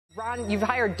Ron, you've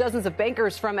hired dozens of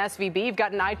bankers from SVB. You've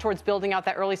got an eye towards building out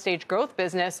that early stage growth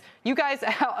business. You guys,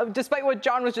 despite what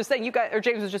John was just saying,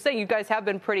 James was just saying, you guys have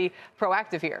been pretty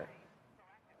proactive here.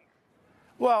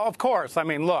 Well, of course. I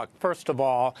mean, look, first of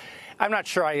all, I'm not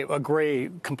sure I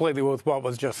agree completely with what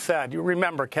was just said. You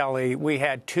remember, Kelly, we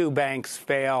had 2 banks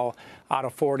fail out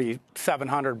of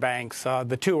 4,700 banks.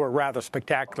 The 2 were rather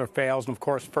spectacular fails. And, of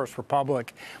course, First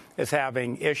Republic is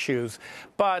having issues.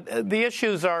 But the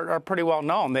issues are pretty well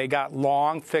known. They got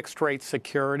long fixed rate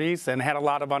securities and had a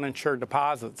lot of uninsured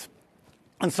deposits.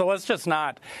 And so let's just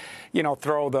not,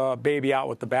 throw the baby out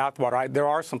with the bathwater. There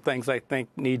are some things I think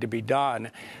need to be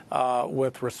done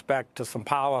with respect to some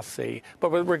policy. But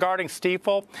regarding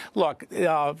Stifel, look,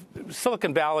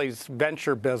 Silicon Valley's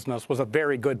venture business was a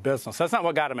very good business. That's not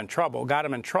what got him in trouble. What got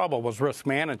him in trouble was risk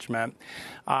management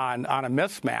on a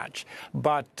mismatch.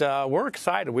 But we're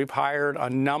excited. We've hired a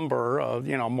number of,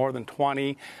 more than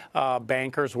 20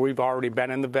 bankers. We've already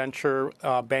been in the venture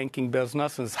banking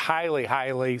business. And it's highly,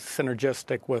 highly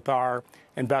synergistic with our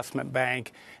investment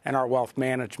bank and our wealth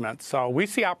management. So we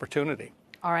see opportunity.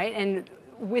 All right. And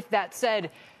with that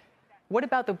said, what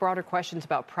about the broader questions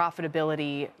about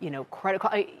profitability,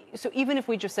 credit? So even if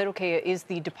we just said, OK, is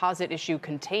the deposit issue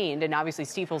contained? And obviously,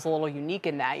 Stifel's a little unique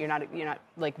in that you're not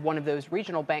like one of those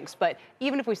regional banks. But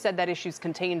even if we said that issue's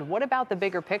contained, what about the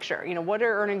bigger picture? What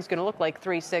are earnings going to look like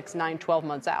 3, 6, 9, 12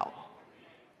 months out?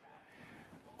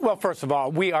 Well, first of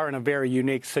all, we are in a very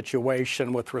unique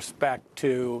situation with respect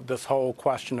to this whole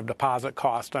question of deposit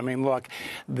cost. I mean, look,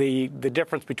 the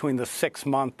difference between the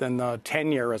 6-month and the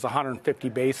 10-year is 150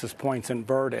 basis points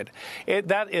inverted.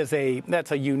 That's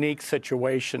a unique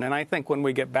situation. And I think when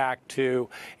we get back to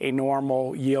a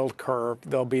normal yield curve,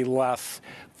 there'll be less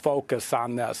focus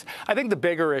on this. I think the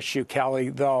bigger issue, Kelly,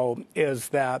 though, is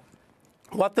that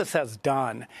what this has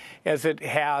done is it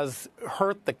has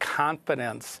hurt the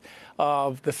confidence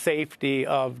of the safety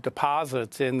of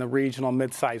deposits in the regional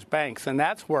mid-sized banks. And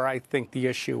that's where I think the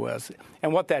issue is.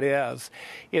 And what that is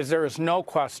there is no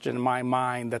question in my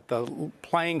mind that the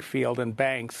playing field in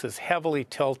banks is heavily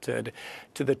tilted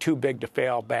to the too big to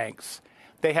fail banks.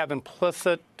 They have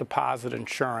implicit deposit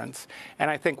insurance.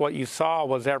 And I think what you saw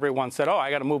was everyone said,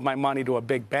 I got to move my money to a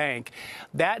big bank.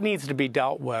 That needs to be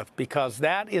dealt with because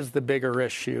that is the bigger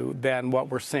issue than what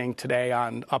we're seeing today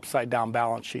on upside-down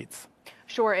balance sheets.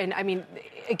 Sure. And I mean,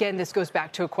 again, this goes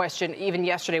back to a question. Even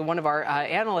yesterday, one of our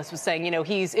analysts was saying,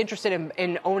 he's interested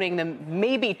in owning the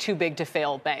maybe too big to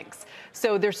fail banks.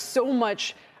 So there's so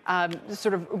much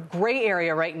sort of gray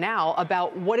area right now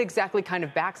about what exactly kind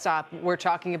of backstop we're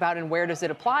talking about and where does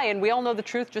it apply. And we all know the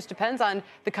truth just depends on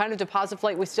the kind of deposit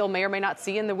flight we still may or may not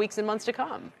see in the weeks and months to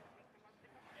come.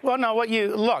 Well, no,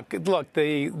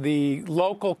 the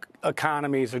local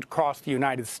economies across the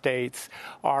United States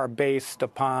are based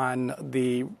upon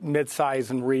the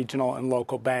mid-size and regional and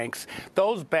local banks.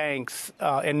 Those banks,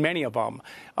 and many of them,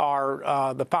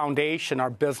 are the foundation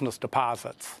are business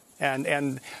deposits.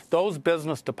 And those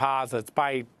business deposits,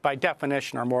 by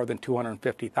definition, are more than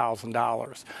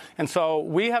 $250,000. And so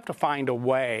we have to find a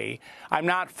way. I'm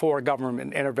not for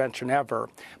government intervention ever,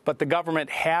 but the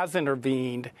government has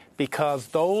intervened because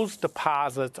those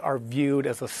deposits are viewed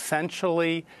as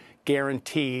essentially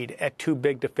guaranteed at too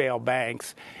big to fail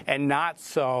banks and not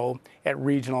so at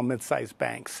regional mid-sized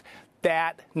banks.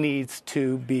 That needs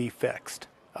to be fixed.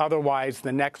 Otherwise,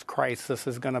 the next crisis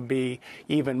is going to be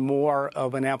even more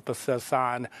of an emphasis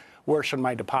on where should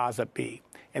my deposit be.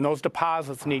 And those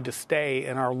deposits need to stay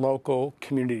in our local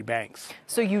community banks.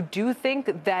 So you do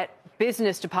think that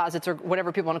business deposits, or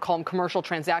whatever people want to call them, commercial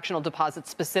transactional deposits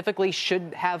specifically,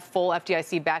 should have full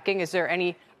FDIC backing? Is there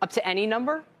up to any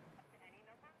number?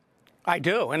 I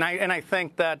do, and I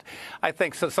think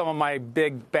so. Some of my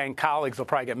big bank colleagues will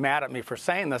probably get mad at me for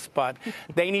saying this, but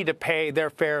they need to pay their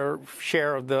fair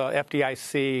share of the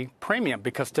FDIC premium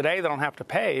because today they don't have to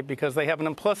pay because they have an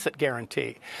implicit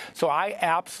guarantee. So I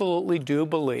absolutely do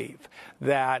believe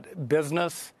that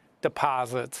business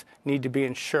deposits need to be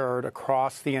insured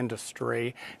across the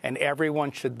industry, and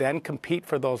everyone should then compete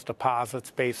for those deposits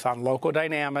based on local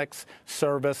dynamics,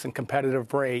 service, and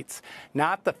competitive rates,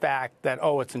 not the fact that,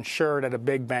 it's insured at a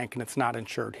big bank and it's not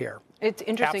insured here. It's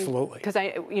interesting. Absolutely. Because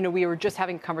we were just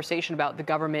having a conversation about the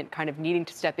government kind of needing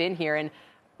to step in here. And,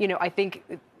 I think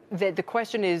that the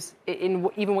question is,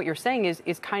 even what you're saying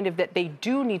is kind of that they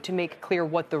do need to make clear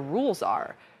what the rules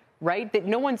are. Right? That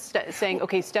no one's saying,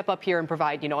 OK, step up here and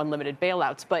provide, unlimited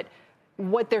bailouts. But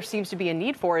what there seems to be a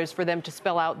need for is for them to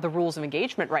spell out the rules of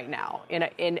engagement right now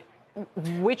in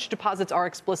which deposits are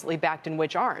explicitly backed and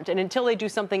which aren't. And until they do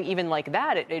something even like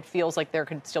that, it feels like there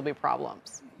could still be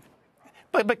problems.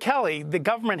 But Kelly, the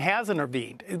government has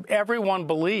intervened. Everyone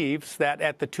believes that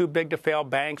at the too big to fail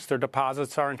banks, their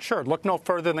deposits are insured. Look no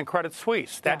further than Credit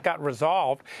Suisse. That got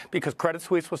resolved because Credit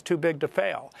Suisse was too big to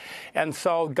fail. And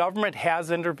so government has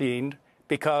intervened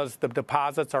because the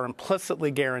deposits are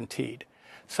implicitly guaranteed.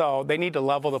 So they need to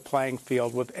level the playing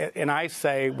field with, and I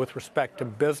say with respect to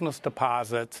business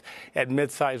deposits at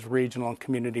mid-sized regional and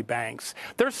community banks.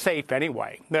 They're safe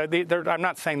anyway. I'm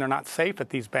not saying they're not safe at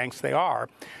these banks. They are.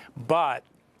 But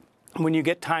when you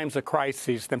get times of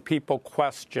crises, then people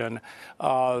question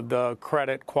the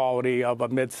credit quality of a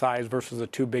mid-size versus a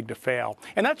too big to fail.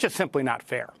 And that's just simply not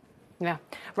fair. Yeah.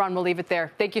 Ron, we'll leave it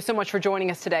there. Thank you so much for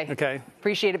joining us today. Okay.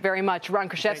 Appreciate it very much. Ron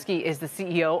Kruszewski is the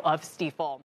CEO of Stifel.